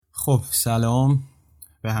خب سلام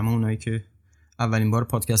به همه اونایی که اولین بار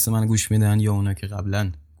پادکست من گوش میدن یا اونایی که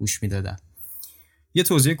قبلا گوش میدادن. یه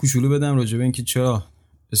توضیح کوچولو بدم راجع به اینکه چرا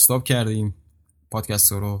استاپ کردیم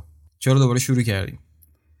پادکست رو، چرا دوباره شروع کردیم.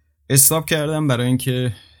 استاپ کردم برای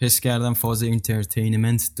اینکه حس کردم فاز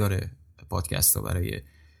انترتینمنت داره پادکست ها برای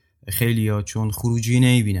خیلیا، چون خروجی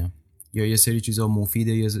نمیبینم، یا یه سری چیزا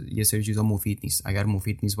مفیده یا یه سری چیزا مفید نیست. اگر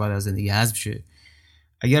مفید نیست باید از زندگی حذف شه،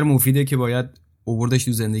 اگر مفیده که باید اووردش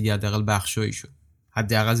تو زندگی، حداقل بخشایی شد،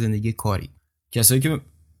 حداقل زندگی کاری. کسایی که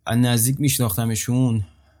نزدیک میشناختمشون،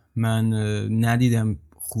 من ندیدم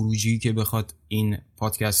خروجی که بخواد این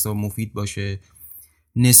پادکست ها مفید باشه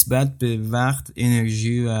نسبت به وقت،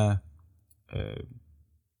 انرژی و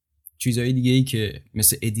چیزهای دیگه ای که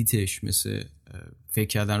مثل ادیتش، مثل فکر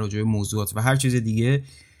کردن راجع به موضوعات و هر چیز دیگه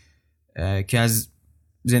که از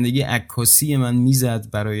زندگی عکاسی من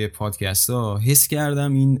میزد برای پادکست ها. حس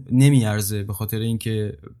کردم این نمیارزه، به خاطر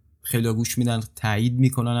اینکه خیلی گوش میدن، تایید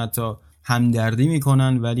میکنن، حتی همدردی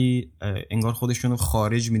میکنن، ولی انگار خودشونو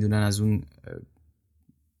خارج میدونن از اون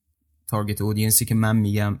تارگت اودینسی که من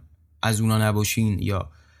میگم از اونا نباشین.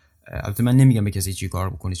 یا البته من نمیگم به کسی چی کار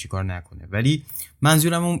بکنه چی کار نکنه، ولی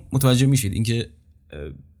منظورم اون متوجه میشید اینکه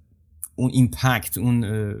اون ایمپکت،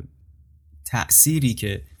 اون تأثیری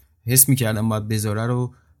که حس میکردم باید بذاره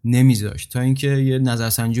رو نمیذاشت. تا اینکه یه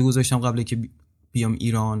نظرسنجی گذاشتم قبل که بیام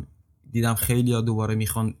ایران، دیدم خیلی ها دوباره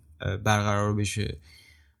میخوان برقرار بشه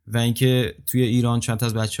و اینکه توی ایران چند تا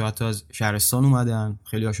از بچه‌ها حتی از شهرستان اومدن،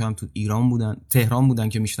 خیلی هاشون هم تو ایران بودن، تهران بودن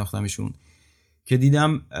که میشناختمشون، که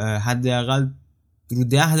دیدم حداقل رو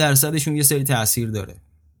 10% یه سری تأثیر داره.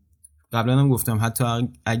 قبلا هم گفتم حتی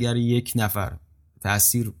اگر یک نفر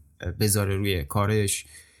تأثیر بذاره روی کارش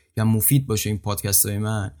یا مفید باشه این پادکست های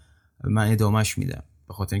من ادامهش میدم،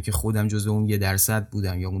 به خاطر اینکه خودم جزو اون 1%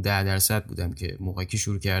 بودم یا اون 10% بودم که موقعی که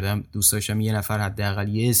شروع کردم دوست داشتم یه نفر حداقل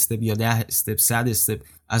یه استپ یا 10 استپ 100 استپ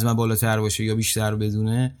از من بالاتر باشه یا بیشتر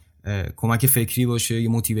بدونه، کمک فکری باشه، یه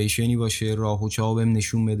موتیویشنی باشه، راه و چاه بهم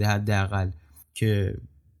نشون بده حداقل. که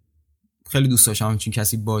خیلی دوست داشتم همچین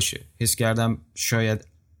کسی باشه. حس کردم شاید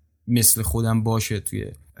مثل خودم باشه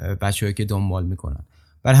توی بچه‌هایی که دنبال میکنن.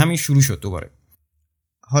 بر همین شروع شد دوباره.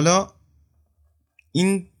 حالا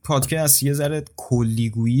این پادکست یه ذره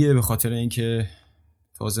کلیگوییه، به خاطر اینکه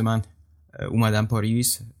تازه من اومدم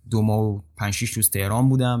پاریس، 2 ماه و 5-6 روز تهران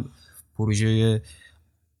بودم. پروژه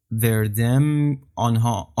وردم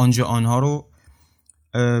آنها رو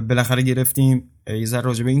بالاخره گرفتیم. یه ذره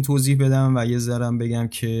راجع به این توضیح بدم و یه ذره هم بگم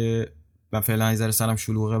که من فعلا یه ذره سرم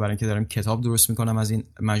شلوغه برای اینکه دارم کتاب درست میکنم از این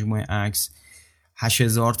مجموعه عکس.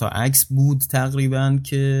 8000 تا عکس بود تقریبا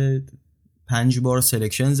که 5 بار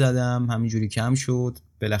سلکشن زدم، همینجوری کم شد،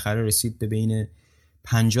 بالاخره رسید به بین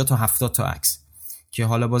 50 تا 70 تا عکس که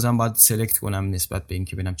حالا بازم باید سلکت کنم نسبت به این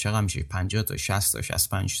که ببینم چقدر میشه، 50 تا 60 تا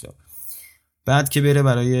 65 تا، بعد که بره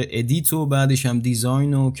برای ادیت و بعدش هم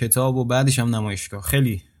دیزاین و کتاب و بعدش هم نمایشگاه.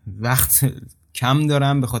 خیلی وقت کم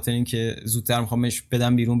دارم به خاطر اینکه زودتر میخوامش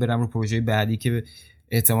بدم بیرون، برم رو پروژه بعدی که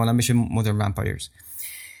احتمالاً بشه مدرن ومپایرز.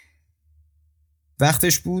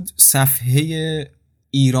 وقتش بود صفحه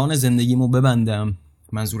ایران زندگیمو ببندم،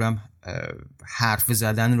 منظورم حرف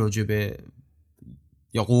زدن راجع به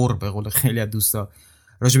یا قرب به قول خیلی از دوستا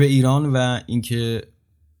راجع به ایران و اینکه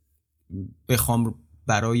بخوام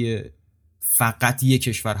برای فقط یک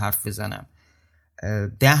کشور حرف بزنم.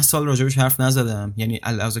 10 سال راجبش حرف نزدم، یعنی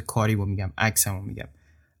از کاری رو میگم، عکسمو میگم.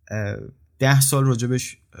 10 سال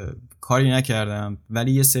راجبش کاری نکردم،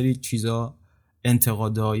 ولی یه سری چیزا،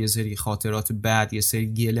 انتقادا، یه سری خاطرات بد، یه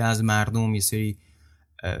سری گله از مردم، یه سری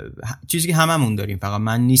چیزی که هممون داریم، فقط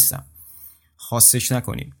من نیستم، خاصش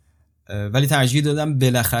نکنیم. ولی ترجیح دادم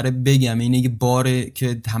بالاخره بگم. اینه یه باره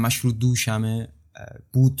که همش رو دوشمه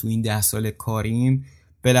بود تو این 10 سال کاریم،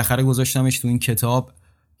 بالاخره گذاشتمش تو این کتاب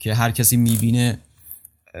که هر کسی میبینه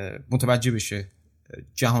متوجه بشه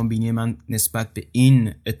جهانبینی من نسبت به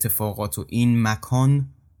این اتفاقات و این مکان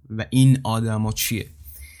و این آدما چیه.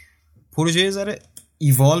 پروژه ذره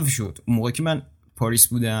ایوالو شد. اون موقع که من پاریس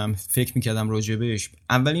بودم فکر میکردم راجبش،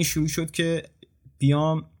 اولین شروع شد که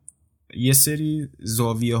بیام یه سری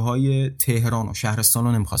زاویه های تهران و شهرستان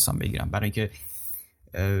رو نمیخواستم بگیرم، برای اینکه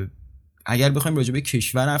اگر بخوایم راجبه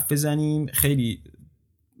کشور حرف بزنیم خیلی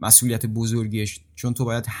مسئولیت بزرگیش، چون تو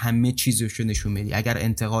باید همه چیزشو نشون بدی. اگر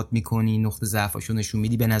انتقاد میکنی نقطه ضعفاشو نشون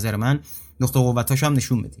میدی، به نظر من نقطه قوتاشو هم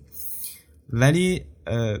نشون بدی. ولی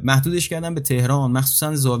محدودش کردم به تهران،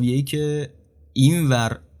 مخصوصا زاویه‌ای که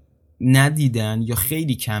اینور ندیدن یا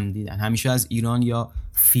خیلی کم دیدن. همیشه از ایران یا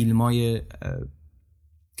فیلمای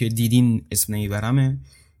که دیدین اسم نمیبرمه،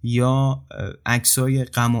 یا عکسای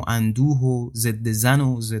غم و اندوه و ضد زن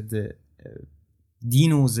و ضد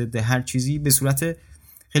دین و ضد هر چیزی به صورت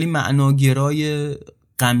خیلی معناگرای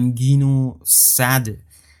غمگین و سد.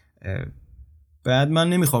 بعد من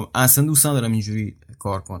نمیخوام، اصلا دوست ندارم اینجوری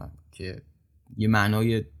کار کنم که یه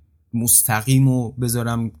معنای مستقیم رو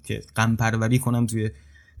بذارم که غم پروری کنم توی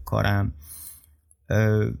کارم.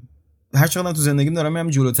 هر چقدر تو زندگیم دارم میرم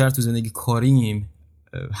جلوتر، تو زندگی کاریم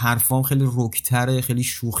حرفام خیلی رکتره، خیلی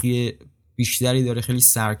شوخی بیشتری داره، خیلی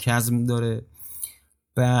سرکزم داره.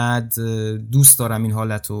 بعد دوست دارم این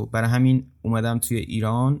حالتو، برای همین اومدم توی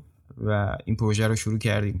ایران و این پروژه رو شروع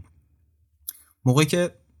کردیم. موقعی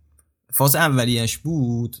که فاز اولیش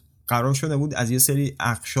بود قرار شده بود از یه سری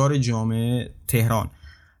اقشار جامعه تهران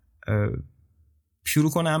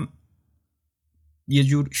شروع کنم یه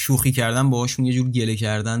جور شوخی کردن باهاشون، یه جور گله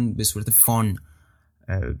کردن به صورت فان.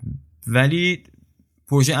 ولی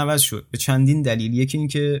پروژه عوض شد به چندین دلیل. یکی این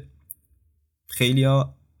که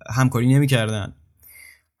خیلیا همکاری نمی کردن،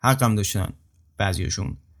 حقم داشتن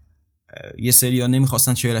بعضیاشون. یه سریا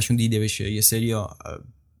نمیخواستن چهرهشون دیده بشه، یه سریا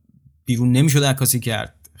بیرون نمیشد عکاسی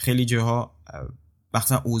کرد. خیلی جاها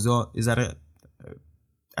وقتا اوضاع یه ذره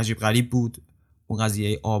عجیب غریب بود. اون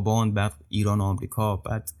قضیه آبان، بعد ایران و آمریکا،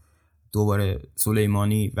 بعد دوباره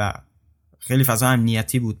سلیمانی و خیلی فضا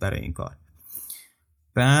امنیتی بود برای این کار.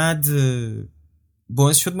 بعد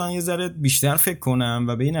باعث شد من یه ذره بیشتر فکر کنم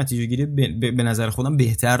و به این نتیجه گیری به نظر خودم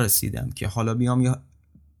بهتر رسیدم که حالا بیام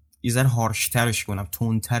یه ذره هارشترش کنم،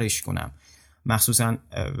 تندترش کنم. مخصوصا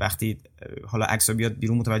وقتی حالا عکس‌ها بیاد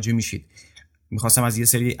بیرون متوجه میشید میخواستم از یه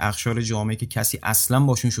سری اقشار جامعه که کسی اصلا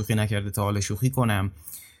باشون شوخی نکرده تا حالا شوخی کنم،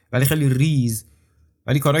 ولی خیلی ریز.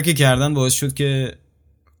 ولی کارا که کردن باعث شد که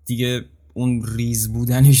دیگه اون ریز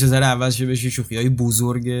بودنش ذره عوض شه بشه شوخی‌های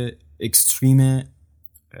بزرگ اکستریم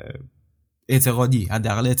اعتقادی،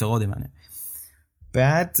 حداقل اعتقاد منه.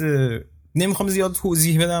 بعد نمیخوام زیاد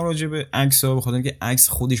توضیح بدم راجع به عکس‌ها، بخاطر اینکه عکس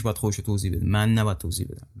خودش باید خودش توضیح بده، من نباید توضیح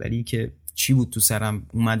بدم. ولی که چی بود تو سرم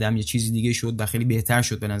اومدم یه چیزی دیگه شد و خیلی بهتر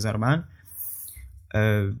شد به نظر من.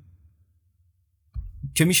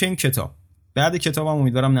 که میشه این کتاب. بعد کتابم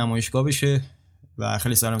امیدوارم نمایشگاه بشه و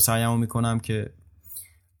خیلی سعیمو میکنم که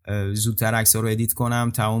زودتر عکس‌ها رو ادیت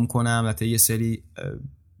کنم، تموم کنم. البته یه سری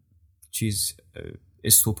چیز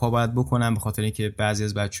استوپا باید بکنم به خاطر اینکه بعضی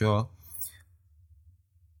از بچه‌ها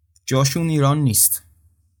جاشون ایران نیست،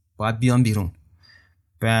 باید بیان بیرون.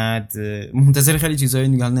 بعد منتظر خیلی چیزایی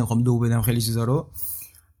دیگه، نمیخوام دو بدم خیلی چیزا رو.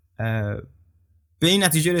 به این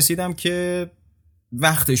نتیجه رسیدم که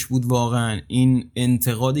وقتش بود واقعا این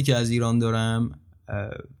انتقادی که از ایران دارم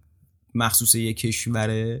مخصوص یک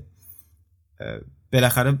کشوره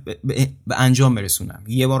بالاخره به انجام برسونم.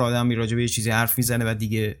 یه بار آدم راجع به یه چیزی حرف میزنه و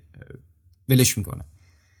دیگه ولش میکنه.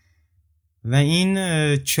 و این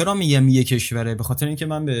چرا میگم یه کشوره؟ به خاطر اینکه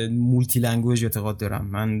من به مولتی لنگویج اعتقاد دارم،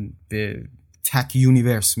 من به تک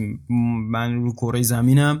یونیورس، من رو کره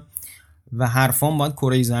زمینم و حرفام باید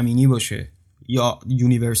کره زمینی باشه یا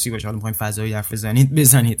یونیورسی باشه. حالا میخواین فضایی حرف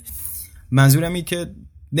بزنید. منظورم اینه که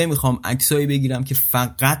نمیخوام عکسایی بگیرم که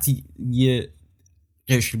فقط یه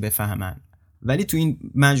قشر بفهمن، ولی تو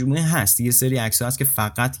این مجموعه هست یه سری عکس‌ها هست که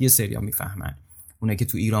فقط یه سریا میفهمن، اونایی که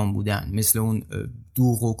تو ایران بودن، مثل اون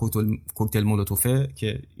دوغ و کوکتل مولوتوفه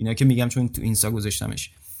که اینا که میگم چون تو اینستا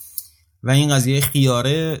گذاشتمش. و این قضیه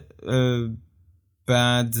خیاره،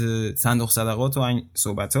 بعد صندوق صدقات و این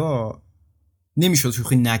صحبت‌ها نمیشد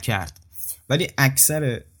شوخی نکرد. ولی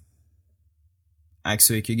اکثر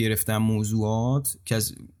عکسایی که گرفتم موضوعات که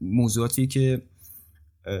از موضوعاتی که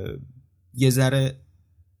یه ذره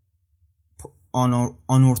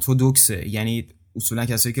آنورتودکسه، یعنی اصولا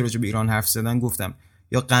کسایی که راجع به ایران حرف زدن گفتم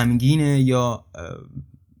یا غمگینه یا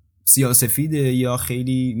سیاسفیده یا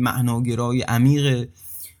خیلی معناگرای عمیقه.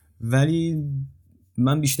 ولی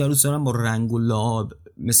من بیشتر دوست دارم با رنگ و لعاب،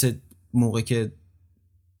 مثل موقع که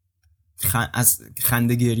از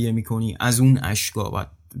خنده گریه میکنی از اون اشکا باید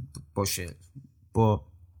باشه، با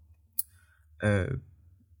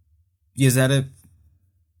یه ذره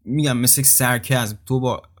میگم مثل سرکزم،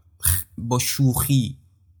 تو با شوخی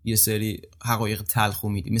یه سری حقایق تلخو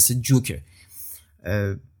میدی، مثل جوکه.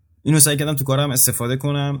 اینو سعی کردم تو کارم استفاده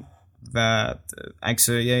کنم و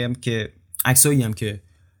عکسایی هم که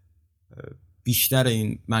بیشتر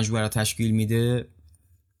این مجموعه رو تشکیل میده،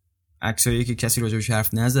 عکسایی که کسی راجبش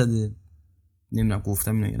حرف نزده، نمیدونم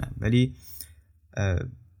گفتم اینو یا نه، ولی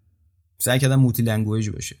سعی کردم مولتی لنگویج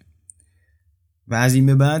باشه. و از این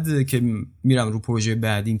به بعد که میرم رو پروژه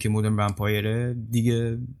بعدیم که مدرن ومپایره،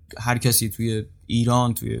 دیگه هر کسی توی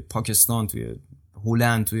ایران، توی پاکستان، توی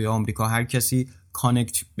هلند، توی آمریکا، هر کسی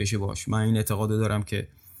کانکت بشه باش. من این اعتقاد دارم که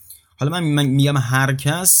حالا من میگم هر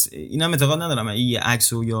کس، اینم اعتقاد ندارم این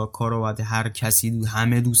عکس یا کارو باید هر کسی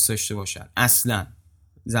همه دوست داشته باشن. اصلا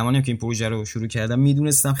زمانی که این پروژه رو شروع کردم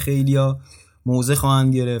میدونستم خیلیا موزه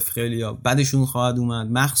خواهند گرفت، خیلیا بعدشون خواهد اومد،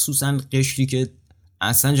 مخصوصا قشری که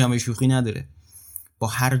اصلا جنبه شوخی نداره. با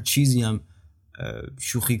هر چیزی هم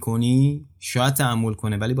شوخی کنی شاید تحمل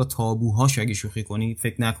کنه، ولی با تابوهاش اگه شوخی کنی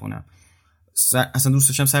فکر نکنم. اصلا دوست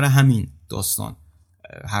داشتم سر همین داستان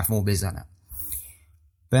حرفمو بزنم.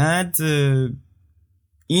 بعد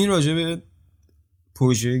این راجع به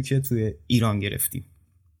پروژه‌ای که توی ایران گرفتیم،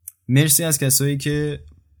 مرسی از کسایی که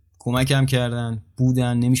کمکم کردن،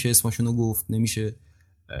 بودن، نمیشه اسمشون رو گفت، نمیشه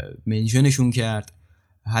منشنشون کرد،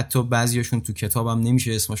 حتی بعضیاشون تو کتابم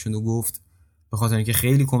نمیشه اسمشون رو گفت، به خاطر اینکه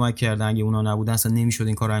خیلی کمک کردن. اگه اونا نبودن اصلا نمیشد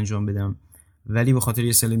این کار انجام بدم، ولی به خاطر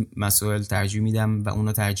یه سری مسائل ترجیح میدم و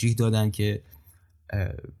اونا ترجیح دادن که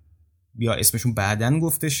یا اسمشون بعدن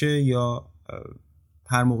گفته شه یا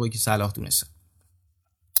هر موقعی که صلاح دونستن.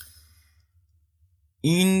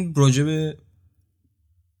 این راجع به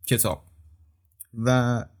کتاب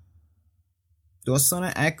و داستان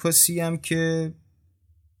عکاسی هم که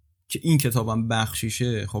این کتابم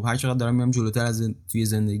بخشیشه. خب هر چقدر دارم میرم جلوتر از توی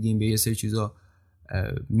زندگیم به یه سری چیزا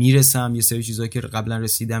میرسم، یه سری چیزا که قبلا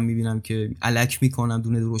رسیدم میبینم که الک میکنم،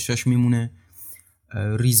 دونه درشتاش میمونه،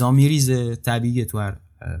 ریزا میریزه. طبیعیه تو هر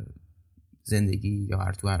زندگی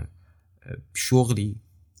یا تو هر شغلی.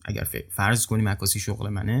 اگر فرض کنیم عکاسی شغل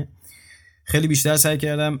منه، خیلی بیشتر سعی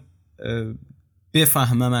کردم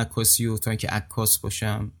بفهمم عکاسی و تا اینکه عکاس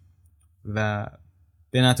باشم و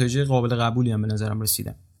به نتایج قابل قبولی هم به نظرم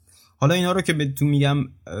رسیدم. حالا اینا رو که بهتون میگم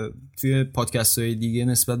توی پادکست های دیگه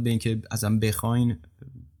نسبت به اینکه ازم بخواین،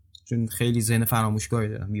 چون خیلی ذهن فراموشکاری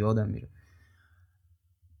دارم یادم میره،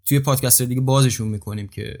 توی پادکست های دیگه بازشون میکنیم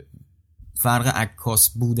که فرق عکاس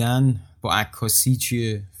بودن با عکاسی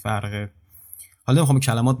چیه، فرق. حالا میخوام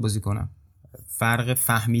کلمات بازی کنم. فرق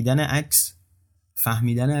فهمیدن عکس،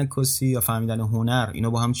 فهمیدن عکاسی یا فهمیدن هنر، اینا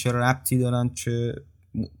با هم چه ربطی دارن، چه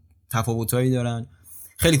تفاوتایی دارن.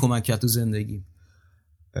 خیلی کمک کرد تو زندگی.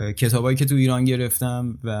 کتابایی که تو ایران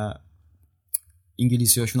گرفتم و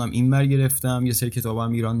انگلیسی هاشون هم اینور گرفتم، یه سری کتابا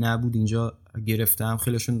هم ایران نبود اینجا گرفتم،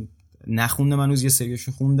 خیلیشون نخوندم هنوز، یه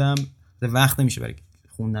سریشون خوندم، وقت نمیشه برای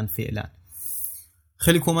خوندن فعلا.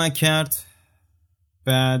 خیلی کمک کرد.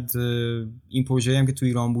 بعد این پروژه هم که تو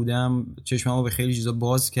ایران بودم چشممو به خیلی چیزا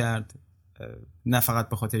باز کرد، نه فقط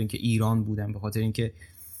به خاطر اینکه ایران بودم، به خاطر اینکه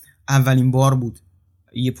اولین بار بود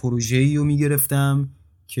یه پروژه‌ای رو میگرفتم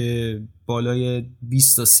که بالای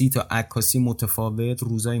 20 تا 30 تا عکاسی متفاوت،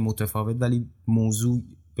 روزای متفاوت، ولی موضوع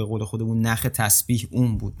به قول خودمون نخ تسبیح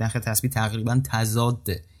اون بود. نخ تسبیح تقریبا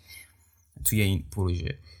تضاده توی این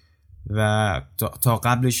پروژه و تا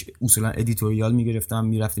قبلش اصولا ادیتوریال میگرفتم،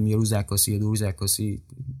 میرفتیم یه روز عکاسی، یه دو روز عکاسی،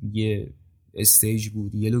 یه استیج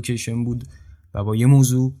بود، یه لوکیشن بود و با یه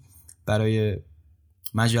موضوع برای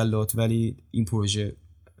مجلات. ولی این پروژه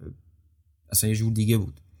اصلا یه جور دیگه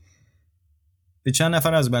بود. به چند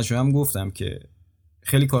نفر از بچه‌ها هم گفتم که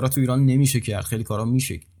خیلی کارا تو ایران نمیشه کرد، خیلی کارا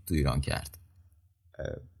میشه تو ایران کرد.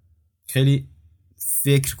 خیلی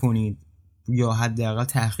فکر کنید یا حداقل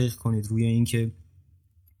تحقیق کنید روی این که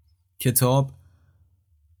کتاب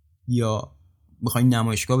یا بخواین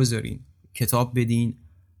نمایشگاه بذارین، کتاب بدین،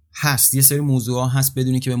 هست یه سری موضوعا هست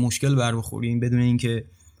بدونی که به مشکل بر بخورین، بدون این که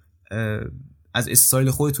از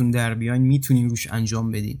استایل خودتون در بیاین میتونین روش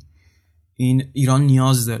انجام بدین. این ایران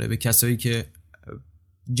نیاز داره به کسایی که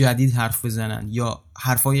جدید حرف بزنن یا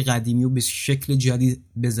حرفای قدیمی رو به شکل جدید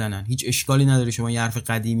بزنن. هیچ اشکالی نداره شما یه حرف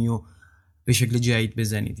قدیمی رو به شکل جدید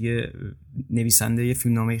بزنید. یه نویسنده یه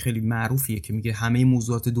فیلمنامه خیلی معروفیه که میگه همه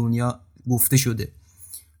موضوعات دنیا گفته شده،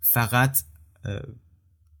 فقط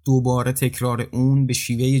دوباره تکرار اون به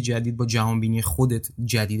شیوه جدید با جهانبینی خودت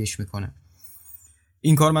جدیدش میکنه.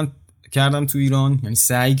 این کار من کردم تو ایران، یعنی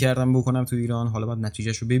سعی کردم بکنم تو ایران. حالا باید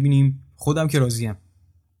نتیجهش رو ببینیم. خودم که راضیم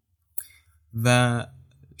و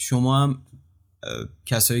شما هم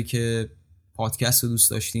کسایی که پادکست رو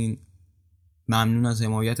دوست داشتین، ممنون از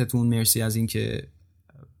حمایتتون. مرسی از این که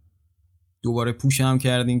دوباره پوشم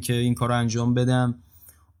کردین که این کار رو انجام بدم.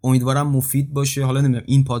 امیدوارم مفید باشه. حالا نمیدونم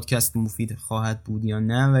این پادکست مفید خواهد بود یا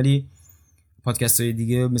نه، ولی پادکست های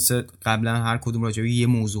دیگه مثل قبلا هر کدوم راجع به یه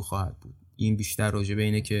موضوع خواهد بود. این بیشتر راجع به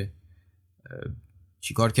اینه که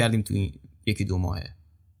چیکار کردیم تو این یکی دو ماهه.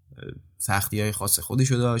 سختی های خاص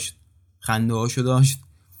خودشو داشت، خنده هاشو داشت،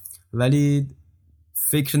 ولی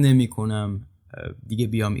فکر نمی کنم دیگه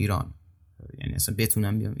بیام ایران، یعنی اصلا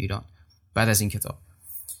بتونم بیام ایران بعد از این کتاب.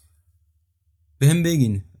 بهم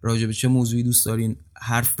بگین راجع به چه موضوعی دوست دارین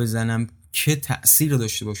حرف بزنم که تأثیر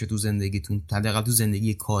داشته باشه تو زندگیتون، حداقل تو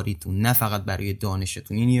زندگی کاریتون، نه فقط برای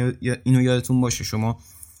دانشتون. اینو یادتون باشه شما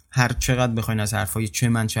هر چقدر بخواین از حرفای چه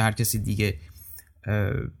من چه هر کسی دیگه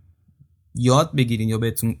یاد بگیرین یا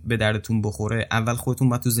بهتون به دردتون بخوره، اول خودتون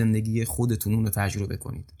باید تو زندگی خودتون اون رو تجربه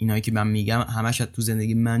کنید. اینایی که من میگم همش تو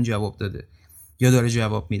زندگی من جواب داده یا داره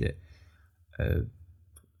جواب میده.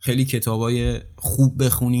 خیلی کتابای خوب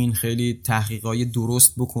بخونین، خیلی تحقیقای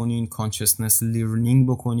درست بکنین، کانشسنس لرنینگ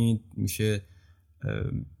بکنید، میشه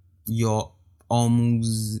یا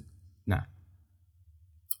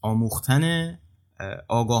آموختن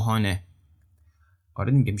آگاهانه.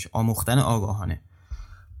 آره میگه میشه آموختن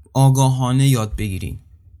آگاهانه یاد بگیرین.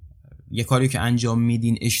 یه کاری که انجام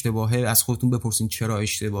میدین اشتباهه، از خودتون بپرسین چرا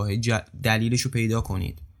اشتباهه، دلیلشو پیدا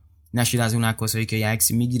کنید. نشید از اون عکاسایی که یه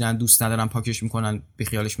عکسی میگیرن دوست ندارن پاکش میکنن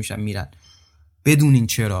بیخیالش میشن میرن. بدونین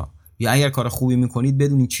چرا، یا اگر کار خوبی میکنید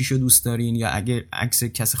بدونین چیشو دوست دارین، یا اگر عکس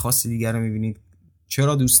کس خاصی دیگر رو میبینید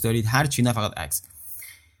چرا دوست دارید، هر چی، نه فقط عکس.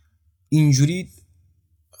 اینجوری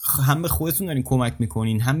هم به خودتون دارین کمک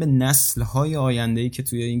میکنین، هم به نسل‌های آینده‌ای که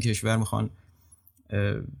توی این کشور میخوان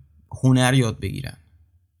هنر یاد بگیرن.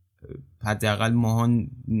 حداقل ماها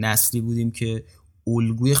نسلی بودیم که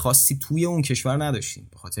الگوی خاصی توی اون کشور نداشتیم،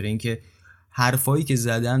 به خاطر اینکه حرفایی که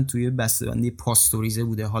زدن توی بسته‌بندی پاستوریزه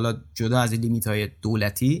بوده، حالا جدا از لیمیت‌های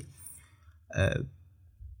دولتی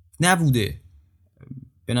نبوده.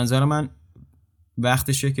 به نظر من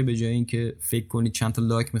وقتشه که به جای اینکه فکر کنید چند تا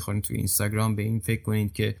لایک می‌خورید توی اینستاگرام، به این فکر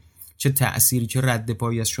کنید که چه تأثیری، چه رد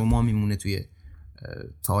پایی از شما میمونه توی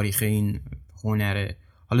تاریخ این هنره.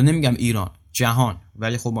 حالا نمیگم ایران، جهان،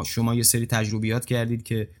 ولی خب شما یه سری تجربیات کردید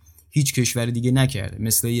که هیچ کشور دیگه نکرده،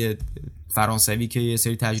 مثل یه فرانسوی که یه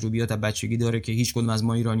سری تجربیات از بچگی داره که هیچ کدوم از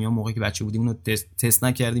ما ایرانی‌ها موقعی که بچه بودیم اونو تست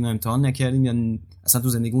نکردیم، امتحان نکردیم، یا اصلا تو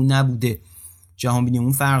زندگی اون نبوده. جهان بینی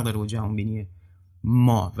اون فرق داره با جهان بینی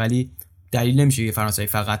ما، ولی دلیل نمیشه یه فرانسوی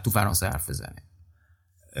فقط تو فرانسه حرف بزنه.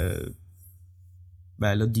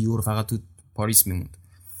 بله دیور فقط تو پاریس میموند.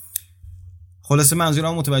 خلاصه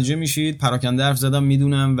منظورم متوجه میشید. پراکنده حرف زدم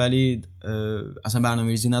میدونم، ولی اصلا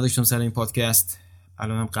برنامه‌ریزی نداشتم سر این پادکست.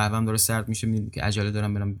 الانم قهوه‌ام داره سرد میشه، میدونم که عجله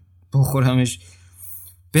دارم برم بخورمش.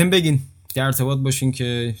 بهم بگین، در ارتباط باشین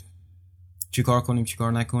که چی کار کنیم چی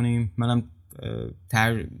کار نکنیم. منم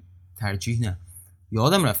ترجیح نه،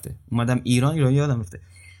 یادم رفته اومدم ایران یادم رفته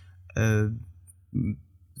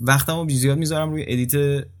وقتمو زیاد میذارم روی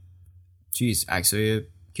ادیت عکسای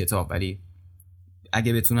کتاب، ولی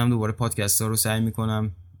اگه بتونم دوباره پادکست ها رو سعی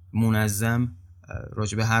میکنم منظم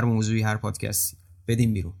راجع به هر موضوعی، هر پادکستی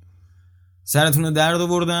بدیم بیرون. سرتون رو درد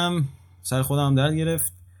آوردم، سر خودم درد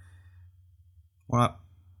گرفت.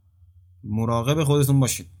 مراقب خودتون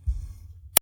باشید.